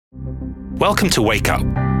Welcome to Wake Up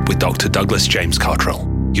with Dr. Douglas James Cottrell,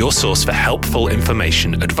 your source for helpful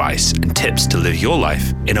information, advice, and tips to live your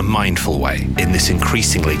life in a mindful way in this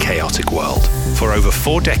increasingly chaotic world. For over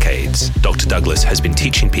 4 decades, Dr. Douglas has been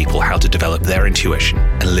teaching people how to develop their intuition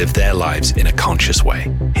and live their lives in a conscious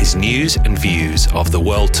way. His news and views of the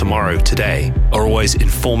world tomorrow today are always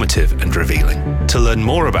informative and revealing. To learn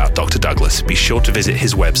more about Dr. Douglas, be sure to visit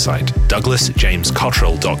his website,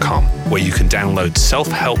 douglasjamescottrell.com, where you can download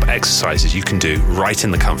self-help exercises you can do right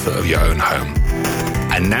in the comfort of your own home.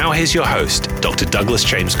 And now here's your host, Dr. Douglas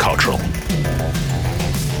James Cottrell.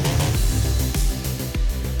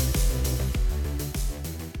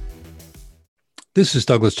 This is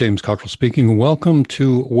Douglas James Cottrell speaking. Welcome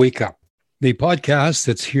to Wake Up, the podcast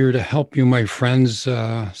that's here to help you, my friends,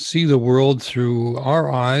 see the world through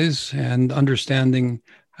our eyes and understanding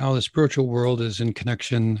how the spiritual world is in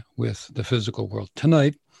connection with the physical world.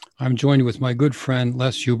 Tonight, I'm joined with my good friend,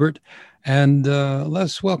 Les Hubert. And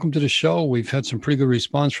Les, welcome to the show. We've had some pretty good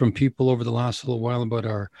response from people over the last little while about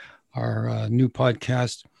our new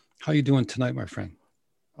podcast. How are you doing tonight, my friend?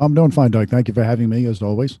 I'm doing fine, Doug. Thank you for having me, as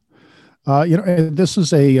always. This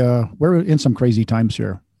is we're in some crazy times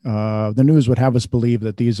here. The news would have us believe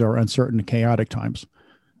that these are uncertain, chaotic times.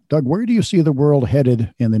 Doug, where do you see the world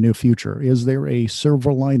headed in the near future? Is there a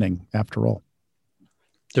silver lining after all?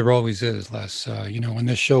 There always is, Les. In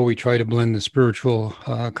this show, we try to blend the spiritual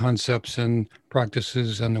concepts and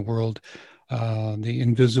practices and the world, the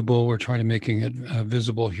invisible. We're trying to making it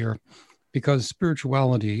visible here, because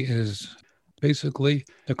spirituality is basically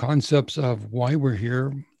the concepts of why we're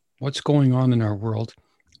here, what's going on in our world,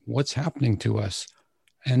 what's happening to us,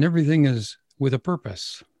 and everything is with a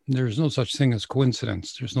purpose. There's no such thing as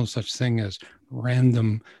coincidence. There's no such thing as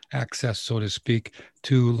random access, so to speak,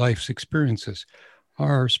 to life's experiences.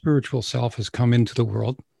 Our spiritual self has come into the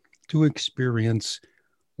world to experience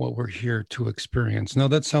what we're here to experience. Now,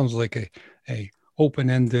 that sounds like a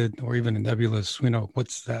open-ended or even a nebulous,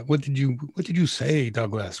 what's that? What did you say,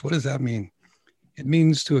 Douglas? What does that mean? It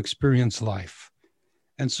means to experience life.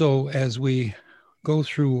 And so as we go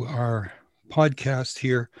through our podcast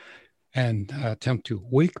here and attempt to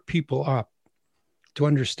wake people up to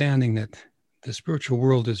understanding that the spiritual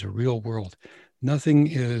world is a real world, nothing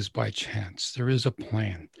is by chance. There is a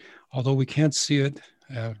plan. Although we can't see it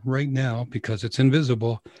right now because it's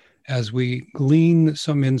invisible, as we glean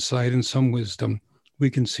some insight and some wisdom, we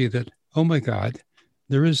can see that, oh my God,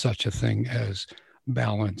 there is such a thing as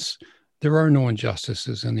balance. There are no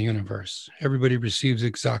injustices in the universe. Everybody receives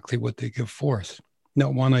exactly what they give forth,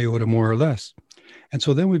 not one iota more or less. And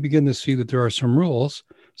so then we begin to see that there are some rules,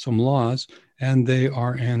 some laws, and they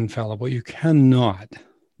are infallible. You cannot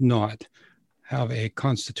not have a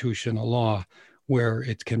constitution, a law where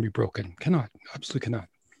it can be broken. Cannot, absolutely cannot.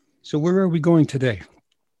 So where are we going today?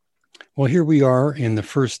 Well, here we are in the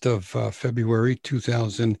 1st of February,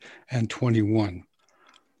 2021.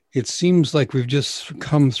 It seems like we've just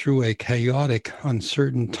come through a chaotic,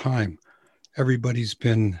 uncertain time. Everybody's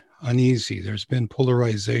been uneasy. There's been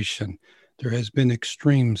polarization. There has been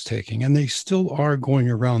extremes taking, and they still are going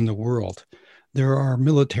around the world. There are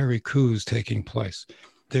military coups taking place.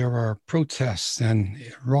 There are protests and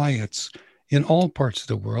riots in all parts of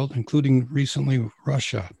the world, including recently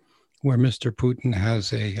Russia, where Mr. Putin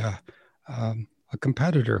has a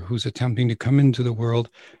competitor who's attempting to come into the world,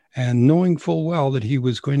 and knowing full well that he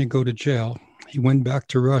was going to go to jail, he went back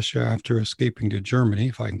to Russia after escaping to Germany,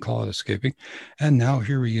 if I can call it escaping, and now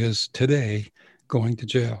here he is today going to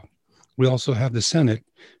jail. We also have the Senate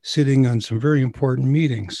sitting on some very important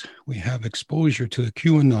meetings. We have exposure to the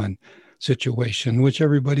QAnon situation, which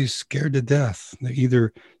everybody's scared to death. They're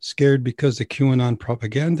either scared because of QAnon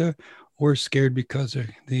propaganda or scared because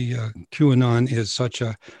the QAnon is such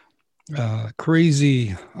a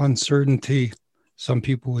crazy uncertainty. Some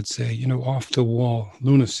people would say, off the wall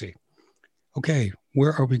lunacy. Okay,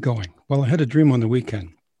 where are we going? Well, I had a dream on the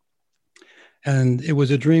weekend, and it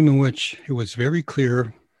was a dream in which it was very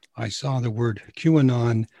clear. I saw the word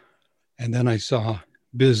QAnon, and then I saw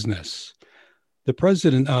business. The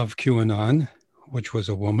president of QAnon, which was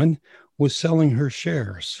a woman, was selling her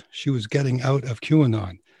shares. She was getting out of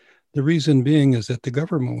QAnon. The reason being is that the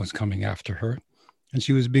government was coming after her, and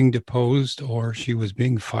she was being deposed or she was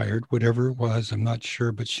being fired, whatever it was, I'm not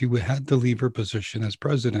sure, but she had to leave her position as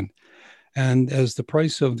president. And as the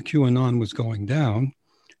price of the QAnon was going down,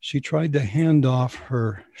 she tried to hand off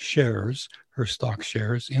her shares, her stock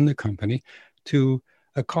shares in the company, to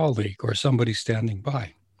a colleague or somebody standing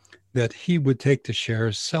by, that he would take the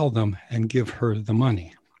shares, sell them, and give her the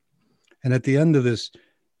money. And at the end of this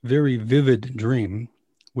very vivid dream,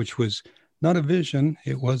 which was not a vision.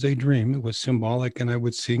 It was a dream. It was symbolic, and I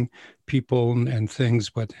would see people and things,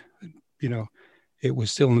 but, it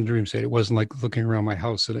was still in the dream state. It wasn't like looking around my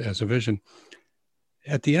house as a vision.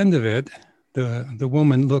 At the end of it, the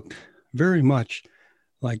woman looked very much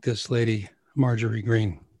like this lady, Marjorie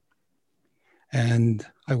Green. And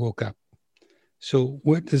I woke up. So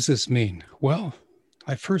what does this mean? Well,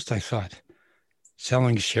 at first I thought,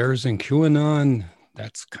 selling shares in QAnon,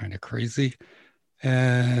 that's kind of crazy.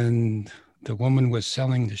 And the woman was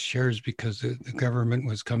selling the shares because the government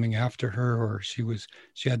was coming after her, or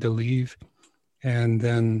she had to leave. And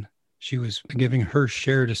then she was giving her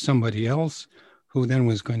share to somebody else who then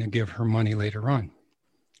was going to give her money later on.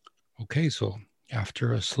 Okay, so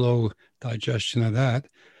after a slow digestion of that,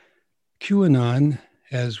 QAnon,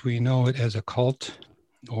 as we know it as a cult,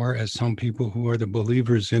 or as some people who are the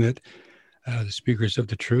believers in it, the speakers of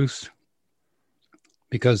the truth,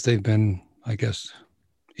 because they've been, I guess,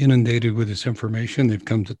 inundated with this information, they've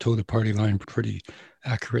come to toe the party line pretty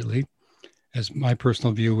accurately. As my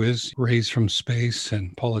personal view is, raised from space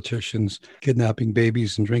and politicians kidnapping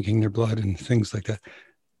babies and drinking their blood and things like that.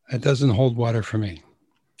 It doesn't hold water for me.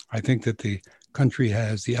 I think that the country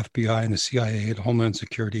has the FBI and the CIA and Homeland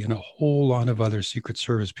Security and a whole lot of other Secret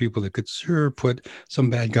Service people that could sure put some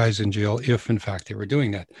bad guys in jail if, in fact, they were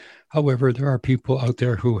doing that. However, there are people out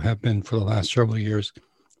there who have been, for the last several years,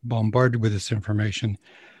 bombarded with this information.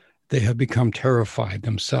 They have become terrified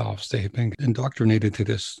themselves. They have been indoctrinated to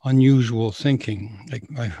this unusual thinking.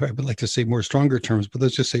 I would like to say more stronger terms, but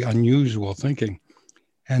let's just say unusual thinking.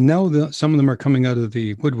 And now some of them are coming out of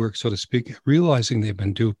the woodwork, so to speak, realizing they've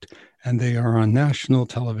been duped, and they are on national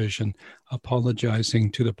television apologizing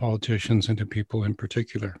to the politicians and to people in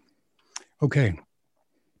particular. Okay,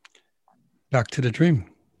 back to the dream.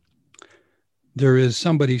 There is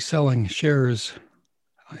somebody selling shares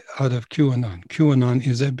out of QAnon. QAnon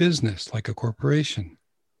is a business, like a corporation.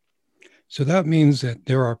 So that means that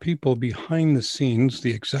there are people behind the scenes,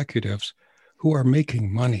 the executives, who are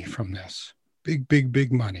making money from this. Big, big,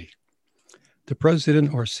 big money. The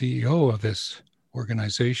president or CEO of this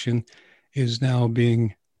organization is now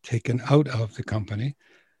being taken out of the company,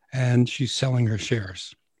 and she's selling her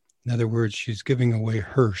shares. In other words, she's giving away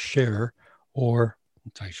her share, or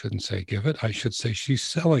I shouldn't say give it, I should say she's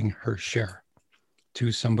selling her share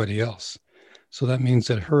to somebody else. So that means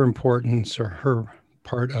that her importance or her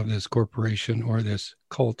part of this corporation or this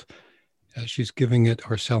cult, she's giving it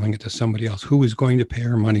or selling it to somebody else who is going to pay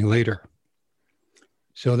her money later.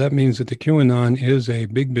 So that means that the QAnon is a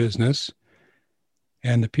big business,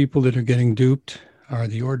 and the people that are getting duped are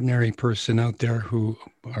the ordinary person out there who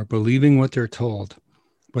are believing what they're told.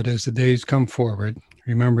 But as the days come forward,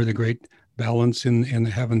 remember the great balance in the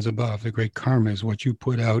heavens above, the great karma is what you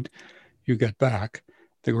put out, you get back.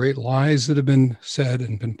 The great lies that have been said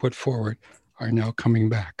and been put forward are now coming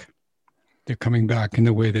back. They're coming back in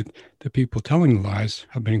the way that the people telling the lies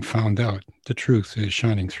have been found out. The truth is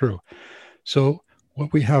shining through. So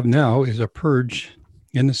what we have now is a purge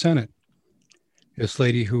in the Senate. This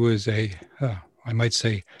lady who is I might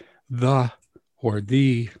say, the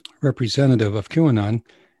representative of QAnon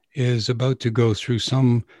is about to go through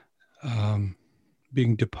some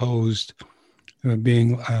being deposed,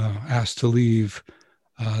 being asked to leave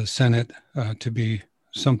Senate to be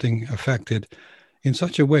something affected in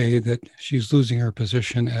such a way that she's losing her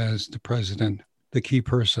position as the president, the key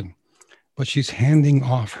person. But she's handing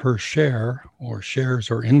off her share or shares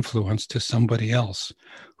or influence to somebody else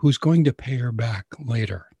who's going to pay her back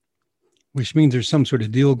later, which means there's some sort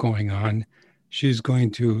of deal going on. She's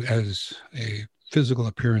going to, as a physical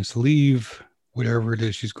appearance, leave whatever it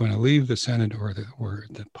is she's going to leave, the Senate or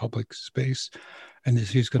the public space, and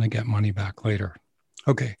she's going to get money back later.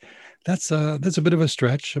 Okay, that's a bit of a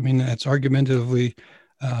stretch. I mean, that's argumentatively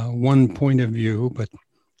one point of view, but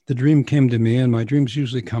the dream came to me, and my dreams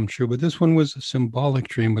usually come true, but this one was a symbolic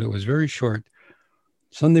dream, but it was very short.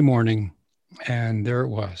 Sunday morning, and there it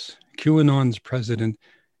was. QAnon's president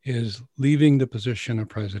is leaving the position of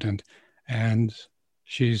president, and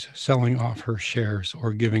she's selling off her shares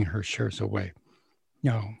or giving her shares away.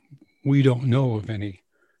 Now, we don't know of any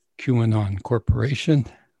QAnon corporation.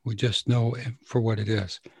 We just know for what it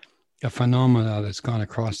is. A phenomena that's gone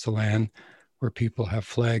across the land where people have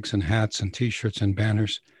flags and hats and T-shirts and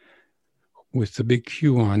banners with the big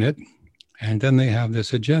Q on it. And then they have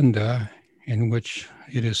this agenda in which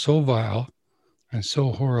it is so vile and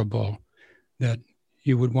so horrible that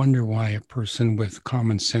you would wonder why a person with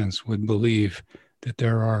common sense would believe that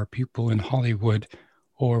there are people in Hollywood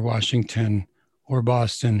or Washington or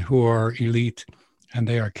Boston who are elite, and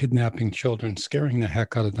they are kidnapping children, scaring the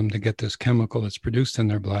heck out of them to get this chemical that's produced in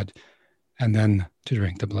their blood, and then to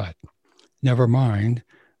drink the blood. Never mind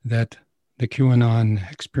that the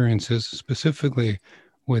QAnon experiences, specifically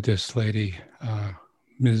with this lady,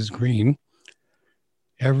 Ms. Green,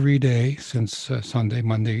 every day since Sunday,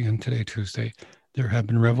 Monday, and today, Tuesday, there have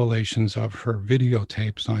been revelations of her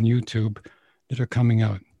videotapes on YouTube that are coming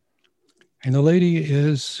out. And the lady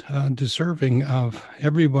is deserving of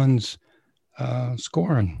everyone's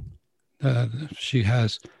scorn. She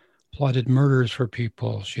has plotted murders for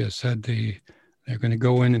people. She has said they're going to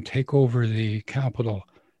go in and take over the Capitol,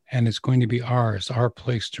 and it's going to be ours, our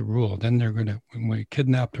place to rule. Then when we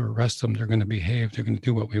kidnap or arrest them, they're going to behave. They're going to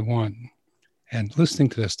do what we want. And listening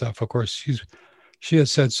to this stuff, of course, she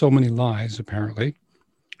has said so many lies, apparently,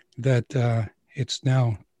 that it's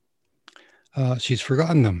now, she's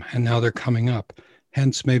forgotten them, and now they're coming up.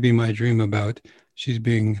 Hence, maybe my dream about she's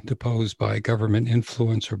being deposed by government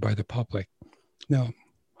influence or by the public. Now,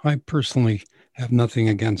 I personally have nothing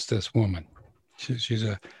against this woman. She's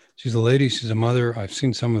a lady. She's a mother. I've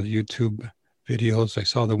seen some of the YouTube videos. I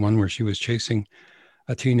saw the one where she was chasing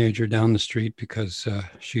a teenager down the street because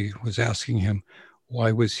she was asking him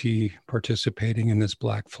why was he participating in this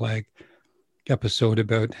Black Flag episode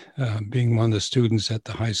about being one of the students at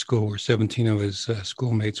the high school where 17 of his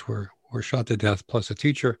schoolmates were shot to death, plus a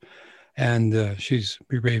teacher. And she's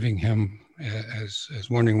berating him as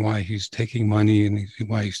wondering why he's taking money and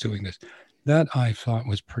why he's doing this. That I thought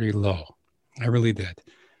was pretty low. I really did.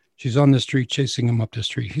 She's on the street chasing him up the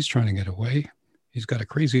street. He's trying to get away. He's got a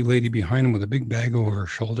crazy lady behind him with a big bag over her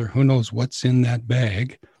shoulder. Who knows what's in that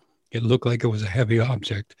bag? It looked like it was a heavy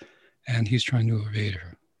object, and he's trying to evade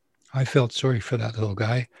her. I felt sorry for that little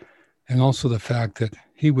guy, and also the fact that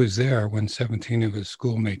he was there when 17 of his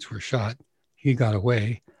schoolmates were shot. He got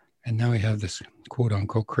away, and now we have this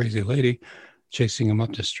quote-unquote crazy lady chasing him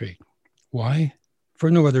up the street. Why?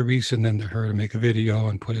 For no other reason than her to make a video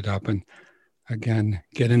and put it up and, again,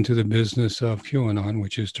 get into the business of QAnon,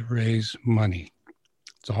 which is to raise money.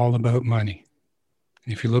 It's all about money.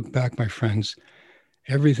 If you look back, my friends,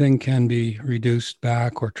 everything can be reduced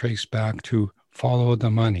back or traced back to follow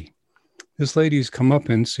the money. This lady's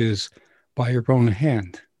comeuppance is by her own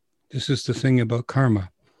hand. This is the thing about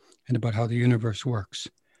karma and about how the universe works.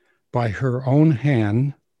 By her own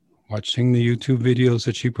hand, watching the YouTube videos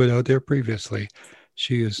that she put out there previously,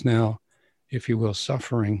 she is now, if you will,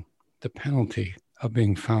 suffering the penalty of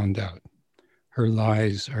being found out. Her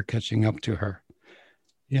lies are catching up to her.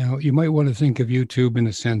 You know, you might want to think of YouTube in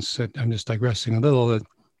the sense that, I'm just digressing a little, that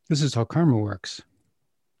this is how karma works.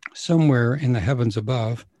 Somewhere in the heavens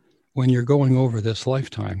above, when you're going over this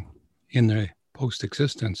lifetime in the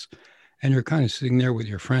post-existence, and you're kind of sitting there with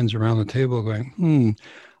your friends around the table going,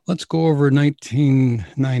 let's go over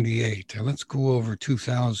 1998, or let's go over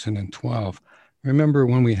 2012. Remember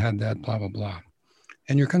when we had that, blah, blah, blah.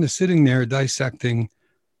 And you're kind of sitting there dissecting,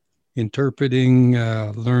 interpreting,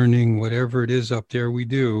 learning, whatever it is up there we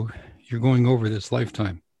do. You're going over this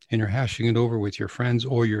lifetime and you're hashing it over with your friends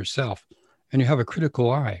or yourself. And you have a critical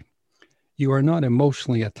eye. You are not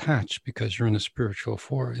emotionally attached because you're in the spiritual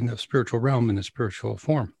realm, in the spiritual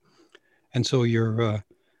form. And so you're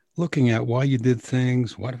looking at why you did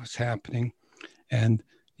things, what was happening, and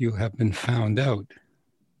you have been found out.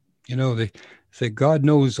 You know, they say God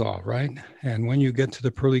knows all, right? And when you get to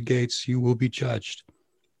the pearly gates, you will be judged.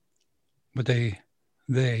 But they,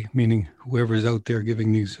 meaning whoever is out there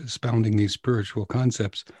expounding these spiritual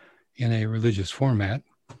concepts in a religious format,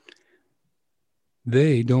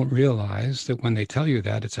 they don't realize that when they tell you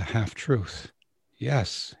that, it's a half-truth.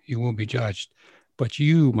 Yes, you will be judged. But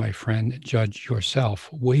you, my friend, judge yourself.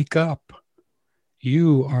 Wake up.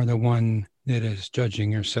 You are the one that is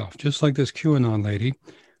judging yourself. Just like this QAnon lady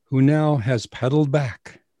who now has pedaled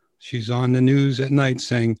back. She's on the news at night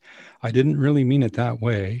saying, I didn't really mean it that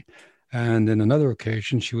way. And in another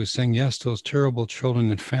occasion, she was saying, yes, those terrible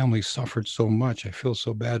children and families suffered so much. I feel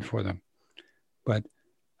so bad for them. But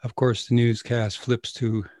of course, the newscast flips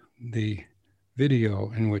to the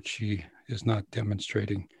video in which she is not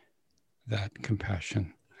demonstrating that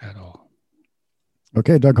compassion at all.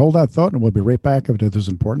 Okay, Doug, hold that thought and we'll be right back after this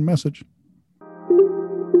important message.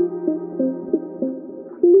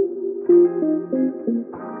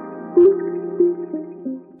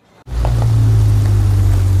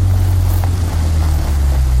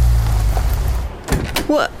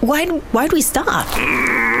 Why'd we stop?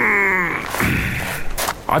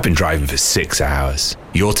 I've been driving for 6 hours.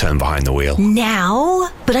 Your turn behind the wheel. Now?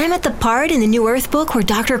 But I'm at the part in the New Earth book where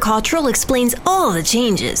Dr. Cottrell explains all the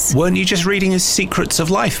changes. Weren't you just reading his Secrets of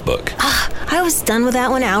Life book? I was done with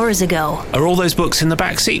that one hours ago. Are all those books in the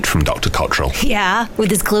back seat from Dr. Cottrell? Yeah, with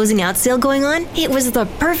his closing out sale going on, it was the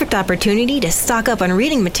perfect opportunity to stock up on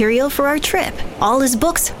reading material for our trip. All his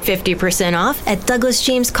books, 50% off at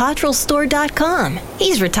DouglasJamesCottrellStore.com.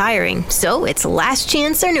 He's retiring, so it's last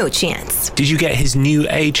chance or no chance. Did you get his New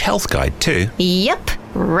Age Health Guide too? Yep,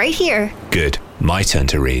 right here. Good. My turn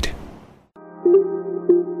to read.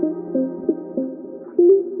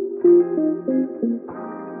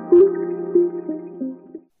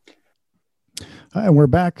 Hi, and we're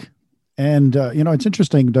back. And, it's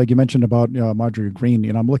interesting, Doug, you mentioned about Marjorie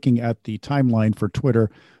Greene. I'm looking at the timeline for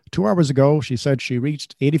Twitter. 2 hours ago, she said she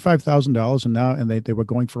reached $85,000 and they were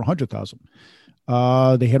going for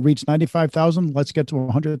 $100,000. They had reached 95,000. Let's get to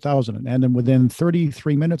 100,000. And then within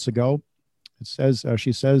 33 minutes ago, it says,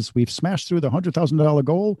 she says, we've smashed through the $100,000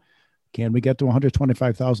 goal. Can we get to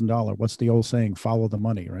 $125,000? What's the old saying? Follow the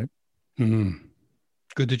money, right? Mm-hmm.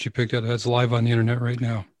 Good that you picked that. That's live on the internet right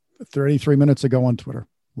now. 33 minutes ago on Twitter.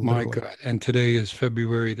 My God. And today is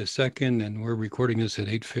February the 2nd, and we're recording this at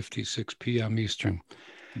 8:56 p.m. Eastern.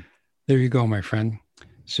 There you go, my friend.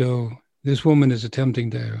 So this woman is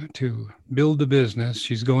attempting to build a business.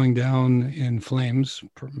 She's going down in flames,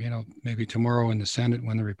 maybe tomorrow in the Senate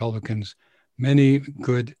when the Republicans, many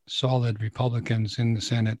good, solid Republicans in the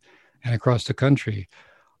Senate and across the country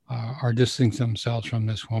are distancing themselves from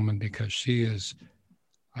this woman because she is,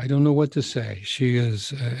 I don't know what to say. She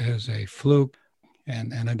is a fluke,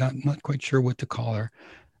 and I'm not quite sure what to call her,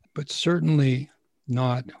 but certainly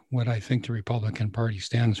not what I think the Republican Party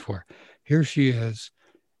stands for. Here she is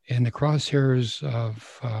in the crosshairs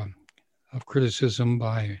of criticism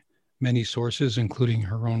by many sources, including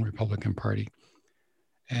her own Republican Party.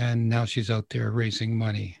 And now she's out there raising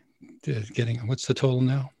money, getting, what's the total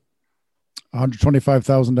now?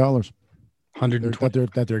 $125,000.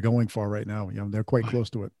 That they're going for right now. They're quite close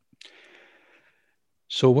to it.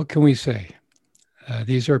 So what can we say?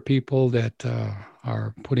 These are people that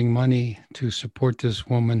are putting money to support this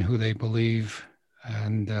woman who they believe,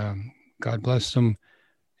 and God bless them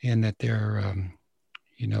in that they're,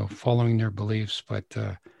 following their beliefs. But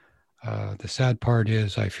the sad part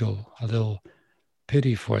is I feel a little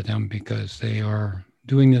pity for them because they are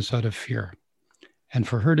doing this out of fear. And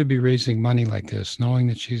for her to be raising money like this, knowing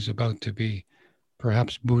that she's about to be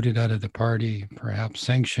perhaps booted out of the party, perhaps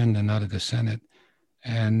sanctioned and out of the Senate,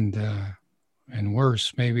 and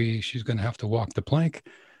worse, maybe she's going to have to walk the plank.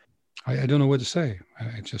 I don't know what to say.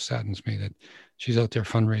 It just saddens me that she's out there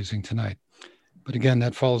fundraising tonight. But again,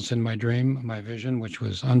 that falls in my dream, my vision, which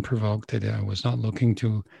was unprovoked. I was not looking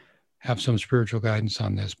to have some spiritual guidance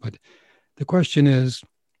on this. But the question is,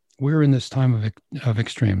 we're in this time of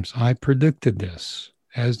extremes. I predicted this,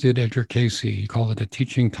 as did Edgar Casey. He called it a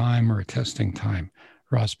teaching time or a testing time.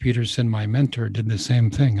 Ross Peterson, my mentor, did the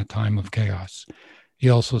same thing, a time of chaos. He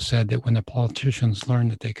also said that when the politicians learn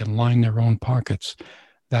that they can line their own pockets,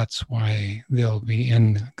 that's why they'll be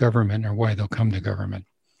in government or why they'll come to government.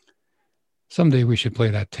 Someday we should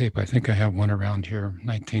play that tape. I think I have one around here.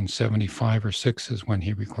 1975 or 6 is when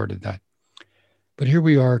he recorded that. But here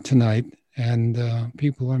we are tonight, and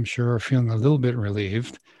people, I'm sure, are feeling a little bit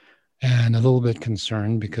relieved and a little bit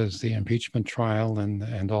concerned because the impeachment trial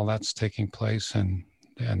and all that's taking place and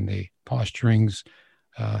the posturings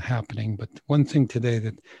happening. But one thing today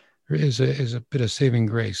that there is a bit of saving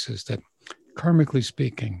grace is that, karmically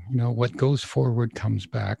speaking, what goes forward comes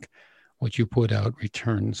back. What you put out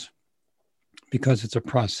returns, because it's a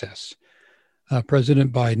process.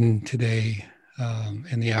 President Biden today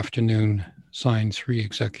in the afternoon signed 3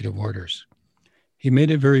 executive orders. He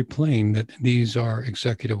made it very plain that these are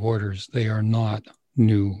executive orders. They are not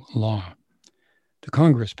new law. The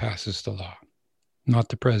Congress passes the law, not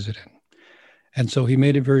the president. And so he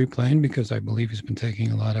made it very plain because I believe he's been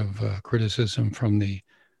taking a lot of criticism from the,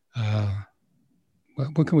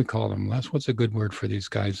 what can we call them? What's a good word for these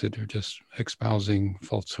guys that are just espousing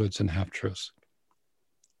falsehoods and half-truths?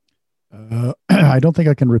 I don't think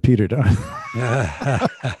I can repeat it.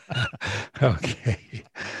 Okay.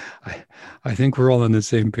 I think we're all on the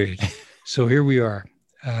same page. So here we are.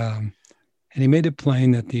 And he made it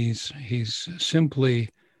plain that he's simply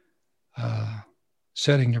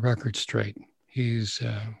setting the record straight. He's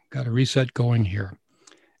got a reset going here.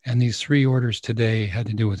 And these 3 orders today had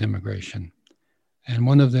to do with immigration. And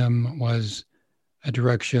one of them was a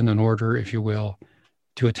direction, an order, if you will,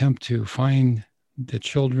 to attempt to find the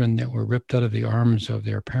children that were ripped out of the arms of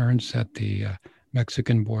their parents at the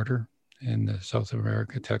Mexican border in the South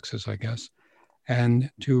America, Texas, I guess,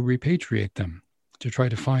 and to repatriate them to try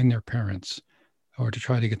to find their parents or to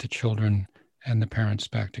try to get the children and the parents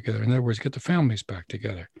back together. In other words, get the families back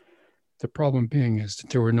together. The problem being is that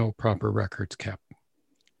there were no proper records kept.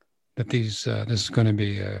 That this is going to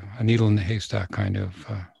be a needle in the haystack kind of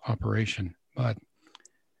operation. But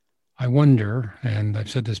I wonder, and I've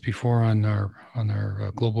said this before on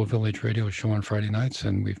our Global Village radio show on Friday nights,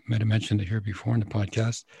 and we've mentioned it here before in the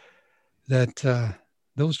podcast, that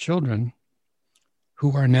those children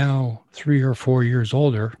who are now 3 or 4 years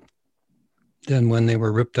older than when they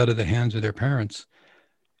were ripped out of the hands of their parents,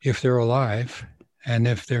 if they're alive and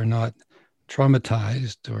if they're not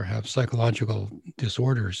traumatized or have psychological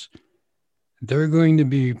disorders, they're going to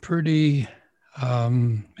be pretty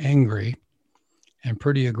angry and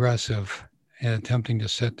pretty aggressive in attempting to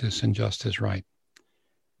set this injustice right,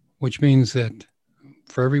 which means that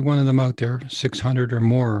for every one of them out there, 600 or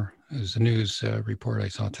more is the news report I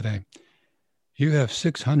saw today, you have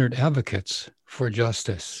 600 advocates for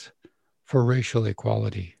justice, for racial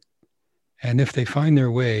equality. And if they find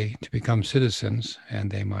their way to become citizens, and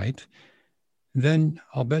they might, then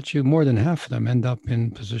I'll bet you more than half of them end up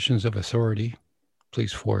in positions of authority,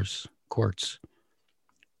 police force, courts.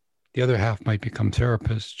 The other half might become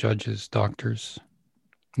therapists, judges, doctors,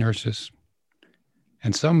 nurses.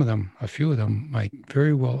 And some of them, a few of them, might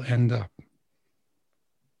very well end up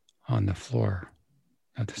on the floor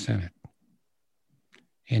of the Senate.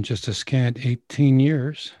 In just a scant 18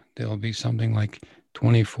 years, they'll be something like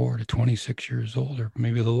 24 to 26 years old, or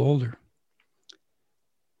maybe a little older.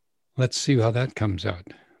 Let's see how that comes out.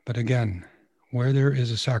 But again, where there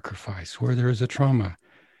is a sacrifice, where there is a trauma,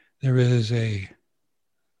 there is a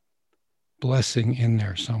blessing in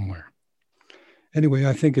there somewhere. Anyway,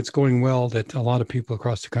 I think it's going well, that a lot of people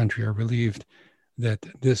across the country are relieved that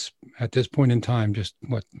at this point in time, just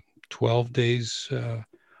 12 days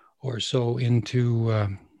or so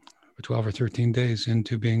into 12 or 13 days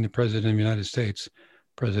into being the president of the United States,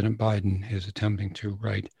 President Biden is attempting to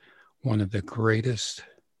right one of the greatest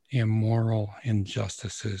immoral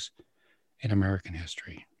injustices in American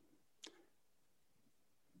history.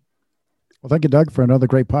 Well, thank you, Doug, for another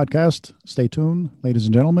great podcast. Stay tuned, ladies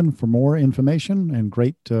and gentlemen, for more information and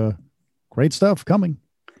great stuff coming.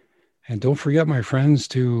 And don't forget, my friends,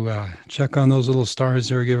 to check on those little stars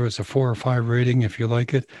there. Give us a 4 or 5 rating if you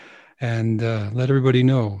like it. And let everybody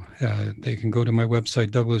know. They can go to my website,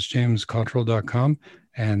 DouglasJamesCottrell.com,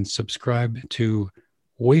 and subscribe to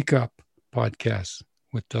Wake Up Podcasts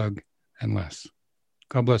with Doug and Les.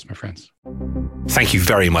 God bless, my friends. Thank you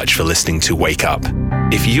very much for listening to Wake Up.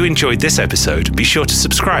 If you enjoyed this episode, be sure to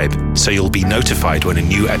subscribe so you'll be notified when a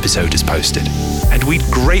new episode is posted. And we'd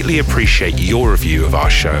greatly appreciate your review of our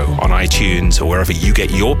show on iTunes or wherever you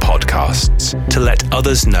get your podcasts to let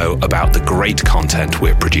others know about the great content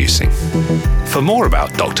we're producing. For more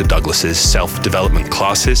about Dr. Douglas's self-development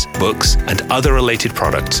classes, books, and other related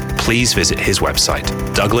products, please visit his website,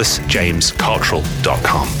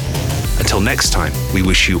 DouglasJamesCottrell.com. Until next time, we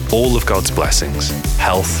wish you all of God's blessings,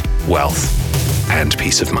 health, wealth, and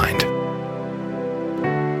peace of mind.